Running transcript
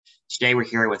Today we're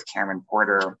here with Cameron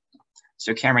Porter.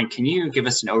 So Cameron, can you give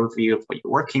us an overview of what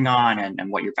you're working on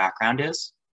and what your background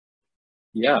is?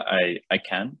 Yeah, I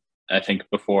can. I think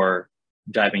before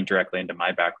diving directly into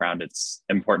my background, it's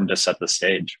important to set the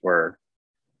stage. We're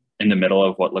in the middle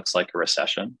of what looks like a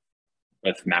recession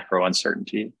with macro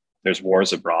uncertainty. There's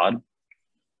wars abroad.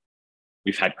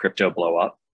 We've had crypto blow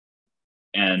up.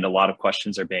 And a lot of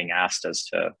questions are being asked as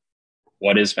to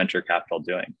what is venture capital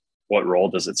doing? What role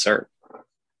does it serve?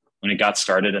 When it got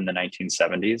started in the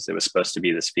 1970s, it was supposed to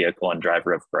be this vehicle and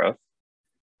driver of growth.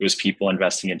 It was people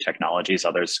investing in technologies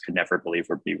others could never believe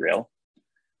would be real.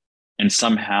 And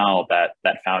somehow that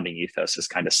founding ethos has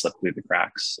kind of slipped through the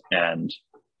cracks. And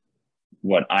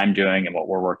what I'm doing and what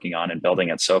we're working on and building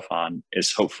at Sofon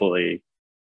is hopefully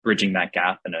bridging that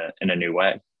gap in a new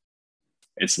way.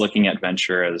 It's looking at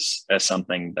venture as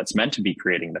something that's meant to be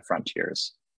creating the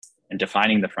frontiers and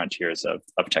defining the frontiers of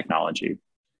technology,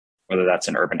 whether that's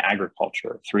in urban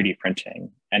agriculture, 3D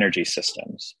printing, energy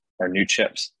systems, or new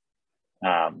chips.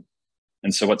 And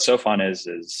so what Sofon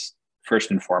is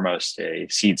first and foremost a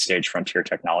seed stage frontier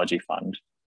technology fund,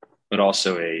 but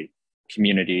also a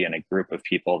community and a group of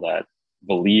people that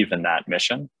believe in that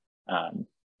mission.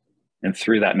 And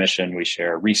through that mission, we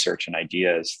share research and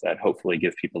ideas that hopefully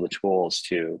give people the tools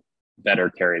to better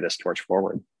carry this torch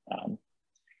forward. And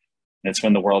it's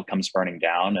when the world comes burning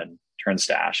down and turns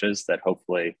to ashes that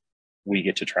hopefully we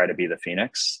get to try to be the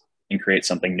phoenix and create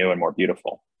something new and more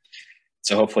beautiful.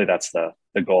 So hopefully that's the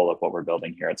goal of what we're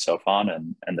building here at Sofon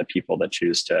and the people that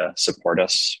choose to support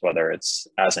us, whether it's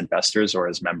as investors or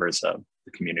as members of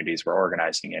the communities we're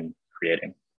organizing and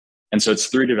creating. And so it's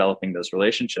through developing those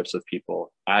relationships with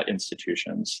people at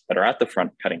institutions that are at the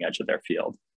front cutting edge of their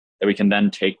field that we can then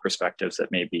take perspectives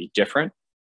that may be different,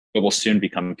 but will soon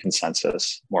become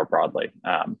consensus more broadly.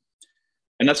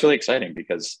 And that's really exciting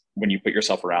because when you put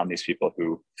yourself around these people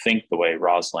who think the way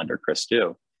Rosalind or Chris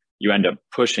do, you end up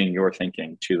pushing your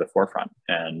thinking to the forefront.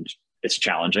 And it's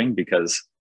challenging because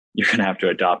you're going to have to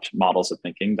adopt models of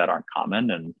thinking that aren't common.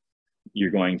 And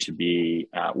you're going to be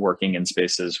working in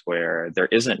spaces where there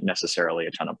isn't necessarily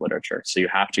a ton of literature. So you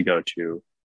have to go to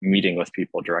meeting with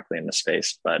people directly in the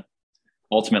space. But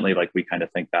ultimately, like we kind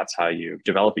of think that's how you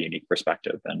develop a unique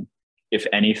perspective. And if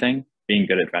anything, being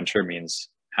good at venture means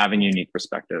having a unique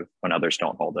perspective when others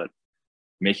don't hold it,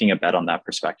 making a bet on that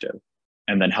perspective,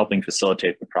 and then helping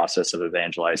facilitate the process of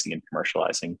evangelizing and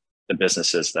commercializing the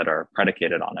businesses that are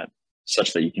predicated on it,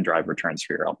 such that you can drive returns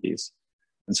for your LPs.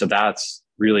 And so that's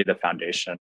really the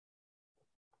foundation.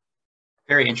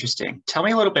 Very interesting. Tell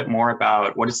me a little bit more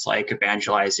about what it's like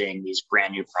evangelizing these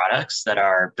brand new products that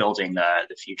are building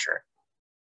the future.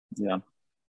 Yeah.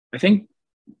 I think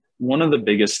one of the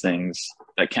biggest things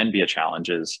that can be a challenge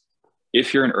is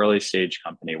if you're an early stage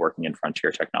company working in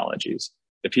frontier technologies,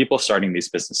 the people starting these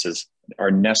businesses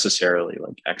are necessarily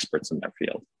like experts in their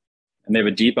field. And they have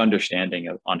a deep understanding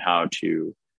on how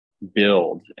to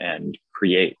build and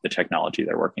create the technology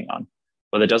they're working on.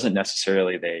 But it doesn't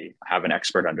necessarily they have an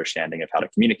expert understanding of how to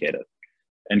communicate it.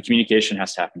 And communication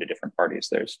has to happen to different parties.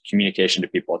 There's communication to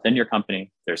people within your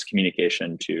company. There's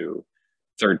communication to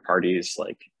third parties,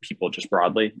 like people just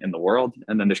broadly in the world.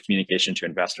 And then there's communication to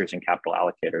investors and capital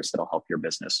allocators that'll help your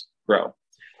business grow.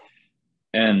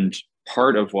 And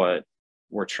part of what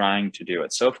we're trying to do at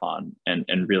Sofon and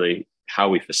really how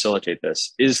we facilitate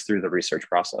this is through the research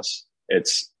process.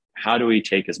 It's how do we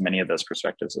take as many of those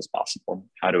perspectives as possible?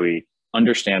 How do we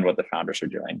understand what the founders are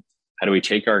doing? How do we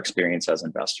take our experience as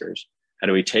investors? How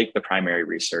do we take the primary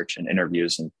research and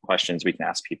interviews and questions we can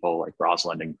ask people like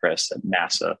Rosalind and Chris at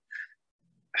NASA?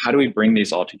 How do we bring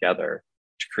these all together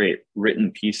to create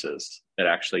written pieces that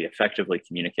actually effectively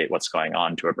communicate what's going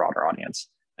on to a broader audience?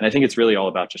 And I think it's really all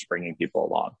about just bringing people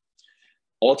along.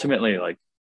 Ultimately, like,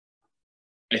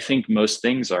 I think most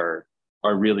things are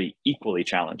really equally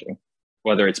challenging,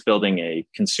 whether it's building a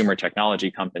consumer technology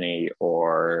company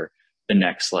or the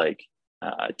next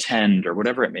Tend or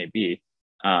whatever it may be.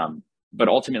 But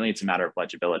ultimately, it's a matter of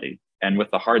legibility. And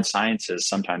with the hard sciences,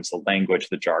 sometimes the language,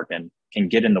 the jargon can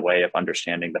get in the way of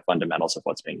understanding the fundamentals of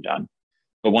what's being done.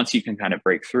 But once you can kind of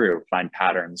break through, find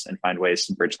patterns and find ways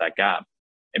to bridge that gap,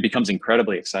 it becomes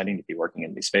incredibly exciting to be working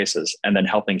in these spaces and then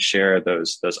helping share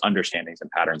those understandings and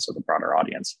patterns with the broader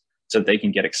audience so that they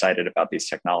can get excited about these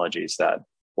technologies that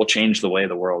will change the way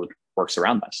the world works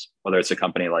around us, whether it's a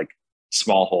company like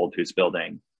Smallhold who's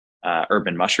building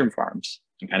urban mushroom farms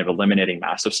and kind of eliminating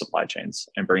massive supply chains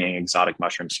and bringing exotic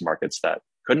mushrooms to markets that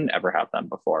couldn't ever have them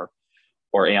before,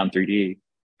 or Aeon 3D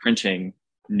printing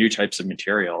new types of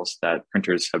materials that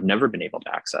printers have never been able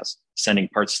to access, sending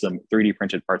 3D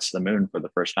printed parts to the moon for the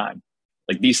first time.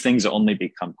 Like these things only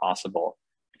become possible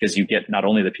because you get not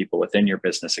only the people within your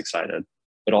business excited,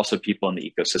 but also people in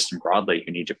the ecosystem broadly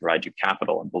who need to provide you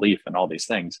capital and belief and all these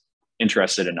things,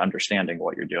 interested in understanding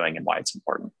what you're doing and why it's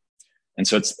important. And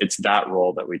so it's that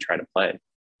role that we try to play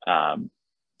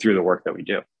through the work that we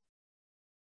do.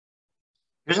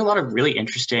 There's a lot of really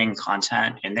interesting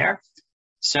content in there.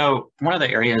 So one of the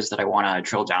areas that I want to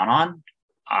drill down on,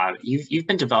 you've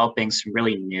been developing some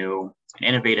really new and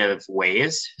innovative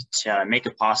ways to make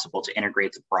it possible to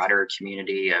integrate the broader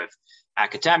community of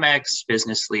academics,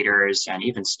 business leaders, and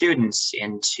even students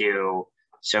into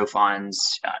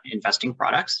SoFund's investing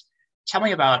products. Tell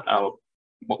me about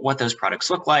what those products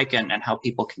look like and how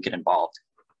people can get involved.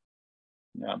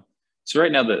 Yeah. So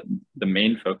right now, the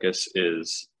main focus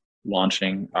is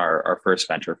launching our first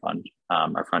venture fund,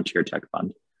 our Frontier Tech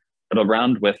Fund. But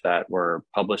around with that, we're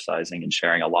publicizing and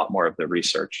sharing a lot more of the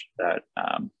research that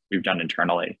we've done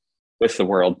internally with the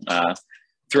world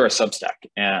through our Substack.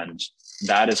 And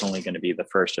that is only going to be the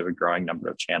first of a growing number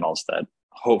of channels that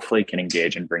hopefully can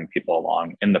engage and bring people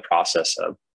along in the process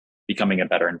of becoming a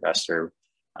better investor,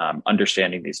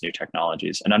 understanding these new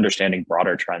technologies and understanding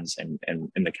broader trends in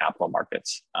the capital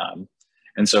markets.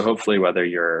 And so hopefully, whether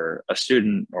you're a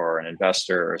student or an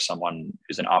investor or someone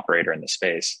who's an operator in the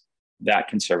space, that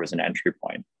can serve as an entry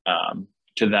point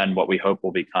to then what we hope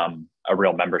will become a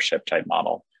real membership type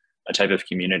model, a type of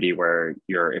community where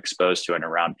you're exposed to and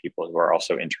around people who are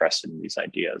also interested in these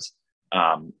ideas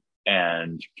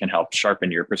and can help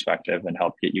sharpen your perspective and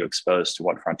help get you exposed to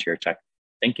what frontier tech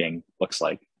thinking looks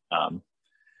like.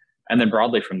 And then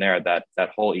broadly from there, that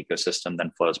whole ecosystem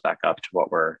then flows back up to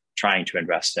what we're trying to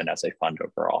invest in as a fund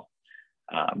overall,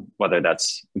 whether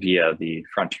that's via the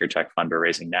Frontier Tech Fund we're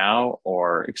raising now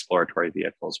or exploratory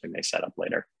vehicles we may set up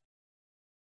later.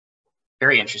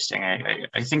 Very interesting.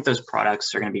 I think those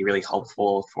products are going to be really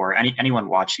helpful for anyone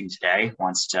watching today who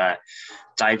wants to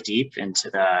dive deep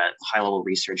into the high-level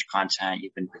research content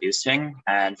you've been producing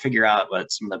and figure out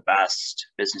what some of the best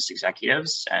business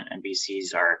executives and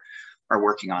VCs are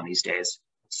working on these days.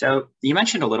 So you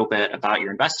mentioned a little bit about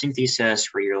your investing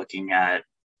thesis, where you're looking at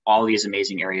all these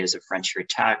amazing areas of frontier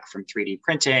tech, from 3D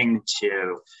printing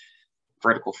to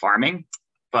vertical farming.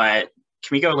 But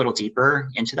can we go a little deeper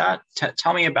into that?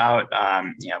 Tell me about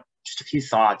just a few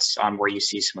thoughts on where you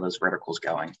see some of those verticals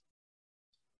going.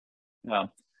 Yeah.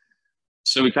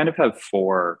 So we kind of have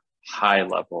 4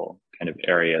 high-level kind of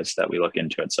areas that we look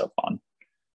into at SoFund.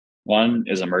 One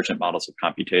is emergent models of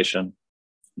computation.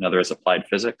 Another is applied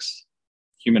physics,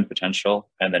 human potential,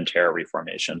 and then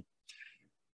terraformation.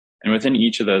 And within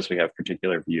each of those, we have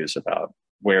particular views about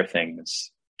where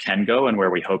things can go and where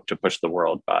we hope to push the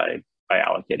world by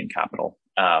allocating capital.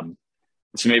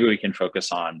 So maybe we can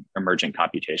focus on emergent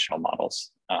computational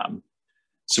models.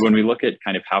 So when we look at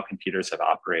kind of how computers have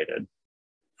operated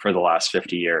for the last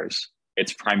 50 years,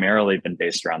 it's primarily been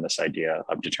based around this idea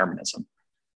of determinism.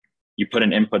 You put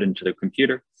an input into the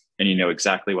computer, and you know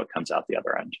exactly what comes out the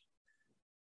other end.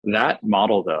 That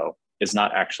model, though, is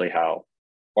not actually how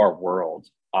our world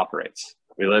operates.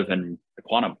 We live in the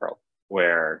quantum world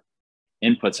where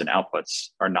inputs and outputs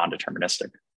are non-deterministic.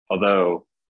 Although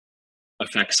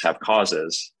effects have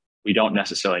causes, we don't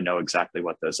necessarily know exactly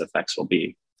what those effects will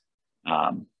be.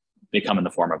 They come in the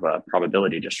form of a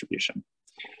probability distribution.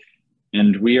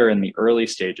 And we are in the early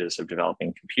stages of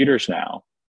developing computers now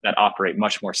that operate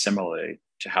much more similarly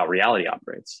to how reality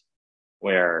operates,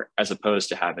 where as opposed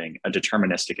to having a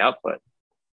deterministic output,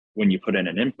 when you put in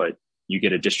an input, you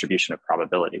get a distribution of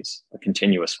probabilities, a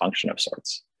continuous function of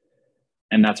sorts.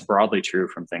 And that's broadly true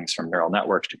from things from neural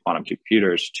networks to quantum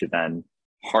computers to then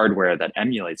hardware that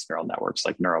emulates neural networks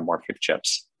like neuromorphic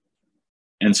chips.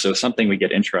 And so something we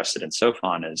get interested in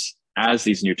SoFund is as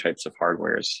these new types of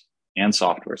hardwares and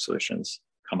software solutions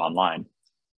come online,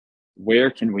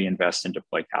 where can we invest and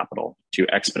deploy capital to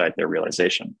expedite their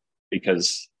realization?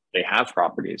 Because they have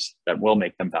properties that will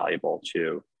make them valuable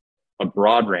to a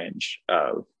broad range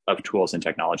of tools and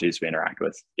technologies we interact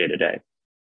with day to day,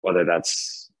 whether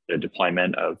that's the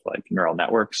deployment of like neural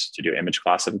networks to do image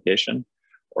classification,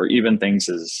 or even things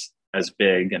as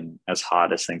big and as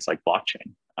hot as things like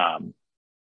blockchain.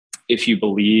 If you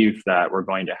believe that we're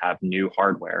going to have new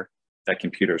hardware that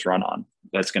computers run on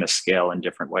that's going to scale in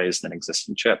different ways than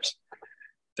existing chips,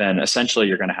 then essentially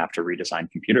you're going to have to redesign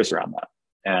computers around that.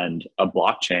 And a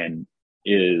blockchain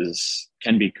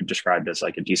can be described as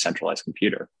like a decentralized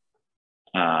computer,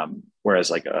 whereas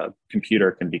like a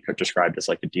computer can be described as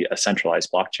like a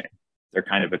centralized blockchain. They're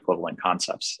kind of equivalent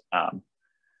concepts.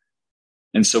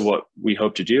 And so what we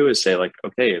hope to do is say like,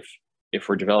 okay, if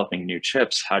we're developing new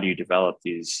chips, how do you develop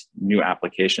these new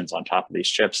applications on top of these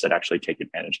chips that actually take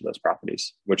advantage of those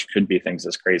properties, which could be things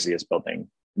as crazy as building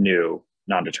new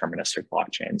non-deterministic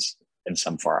blockchains in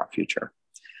some far off future.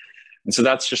 And so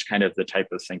that's just kind of the type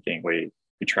of thinking we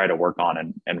try to work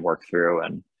on and work through.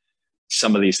 And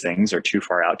some of these things are too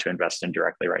far out to invest in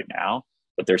directly right now,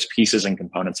 but there's pieces and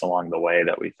components along the way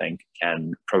that we think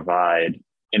can provide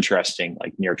interesting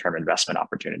like near-term investment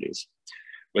opportunities.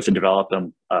 With the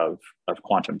development of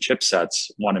quantum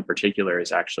chipsets, one in particular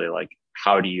is actually like,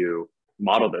 how do you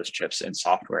model those chips in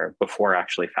software before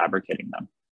actually fabricating them?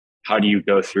 How do you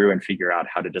go through and figure out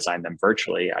how to design them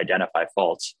virtually, identify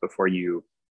faults before you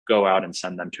go out and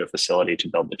send them to a facility to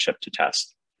build the chip to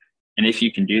test? And if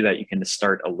you can do that, you can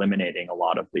start eliminating a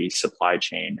lot of the supply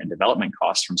chain and development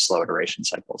costs from slow iteration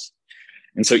cycles.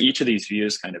 And so each of these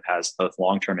views kind of has both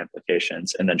long-term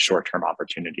implications and then short-term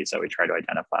opportunities that we try to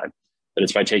identify. But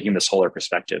it's by taking this whole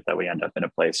perspective that we end up in a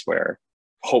place where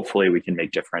hopefully we can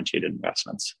make differentiated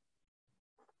investments.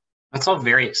 That's all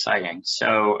very exciting.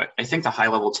 So I think the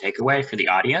high-level takeaway for the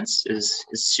audience is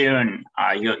soon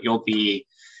you'll be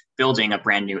building a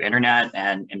brand new internet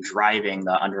and driving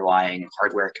the underlying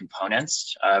hardware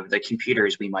components of the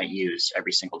computers we might use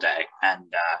every single day, and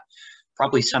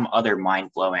probably some other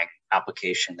mind-blowing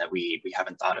application that we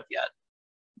haven't thought of yet.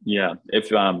 Yeah, if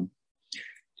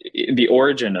the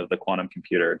origin of the quantum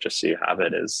computer, just so you have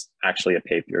it, is actually a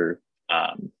paper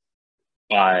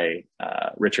by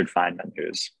Richard Feynman,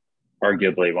 who's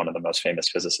arguably one of the most famous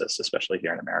physicists, especially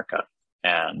here in America.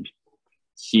 And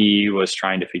he was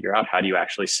trying to figure out, how do you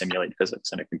actually simulate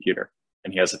physics in a computer?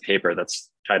 And he has a paper that's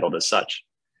titled as such.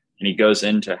 And he goes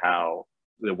into how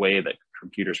the way that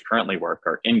computers currently work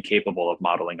are incapable of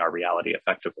modeling our reality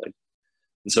effectively.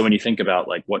 And so when you think about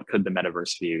like, what could the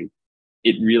metaverse be,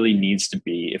 it really needs to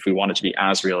be, if we want it to be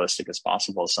as realistic as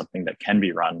possible, something that can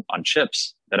be run on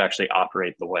chips that actually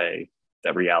operate the way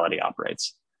that reality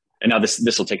operates. And now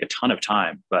this will take a ton of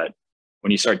time, but when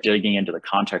you start digging into the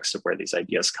context of where these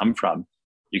ideas come from,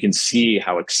 you can see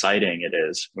how exciting it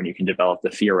is when you can develop the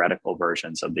theoretical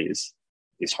versions of these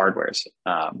hardwares.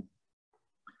 And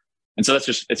so it's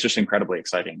just incredibly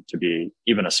exciting to be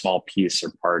even a small piece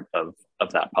or part of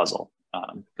that puzzle,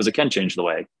 because it can change the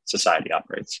way society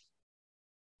operates.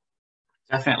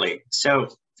 Definitely. So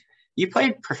you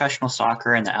played professional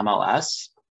soccer in the MLS.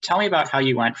 Tell me about how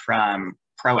you went from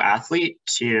pro athlete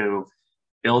to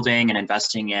building and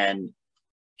investing in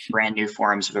brand new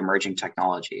forms of emerging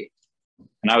technology.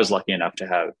 And I was lucky enough to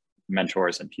have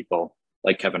mentors and people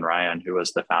like Kevin Ryan, who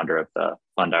was the founder of the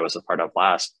fund I was a part of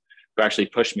last, who actually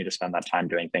pushed me to spend that time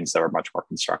doing things that were much more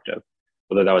constructive,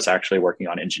 whether that was actually working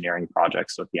on engineering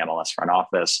projects with the MLS front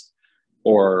office,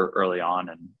 or early on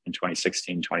in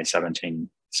 2016, 2017,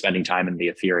 spending time in the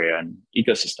Ethereum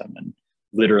ecosystem and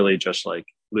literally just like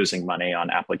losing money on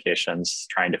applications,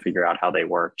 trying to figure out how they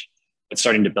worked, but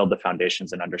starting to build the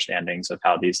foundations and understandings of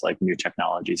how these like new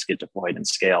technologies get deployed and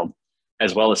scaled,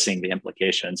 as well as seeing the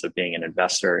implications of being an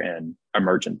investor in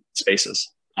emergent spaces.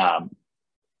 And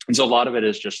so a lot of it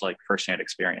is just like firsthand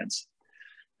experience.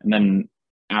 And then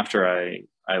after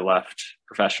I left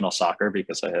professional soccer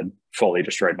because I had fully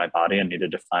destroyed my body and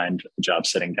needed to find a job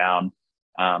sitting down,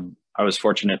 I was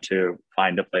fortunate to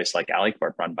find a place like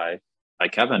AliCorp run by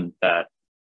Kevin that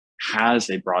has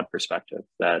a broad perspective,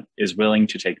 that is willing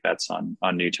to take bets on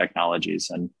new technologies.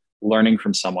 And learning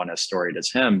from someone as storied as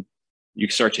him, you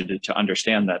start to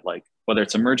understand that, like, whether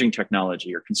it's emerging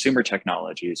technology or consumer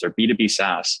technologies or B2B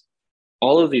SaaS,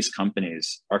 all of these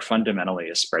companies are fundamentally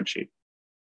a spreadsheet.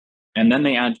 And then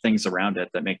they add things around it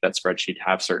that make that spreadsheet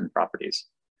have certain properties.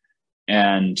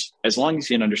 And as long as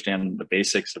you can understand the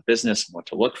basics of business and what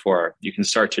to look for, you can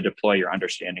start to deploy your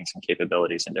understandings and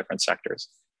capabilities in different sectors.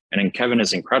 And then Kevin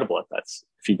is incredible at that.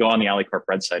 If you go on the AliCorp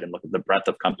website and look at the breadth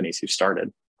of companies who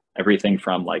started, everything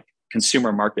from like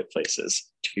consumer marketplaces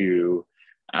to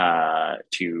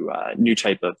new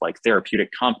type of like therapeutic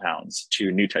compounds,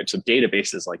 to new types of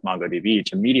databases like MongoDB,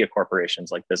 to media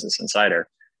corporations like Business Insider,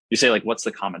 you say, like, what's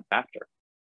the common factor?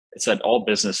 It's that all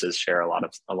businesses share a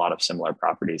lot of similar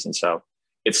properties. And so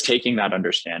it's taking that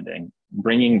understanding,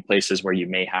 bringing places where you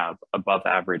may have above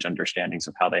average understandings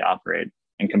of how they operate,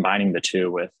 and combining the two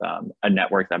with a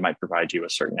network that might provide you a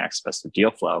certain access to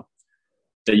deal flow,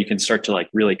 that you can start to like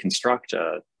really construct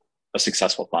a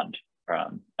successful fund.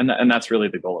 And that's really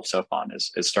the goal of SoFon,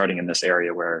 is starting in this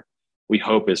area where we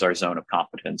hope is our zone of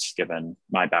competence, given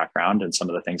my background and some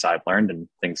of the things I've learned and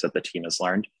things that the team has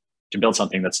learned, to build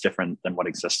something that's different than what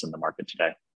exists in the market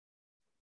today.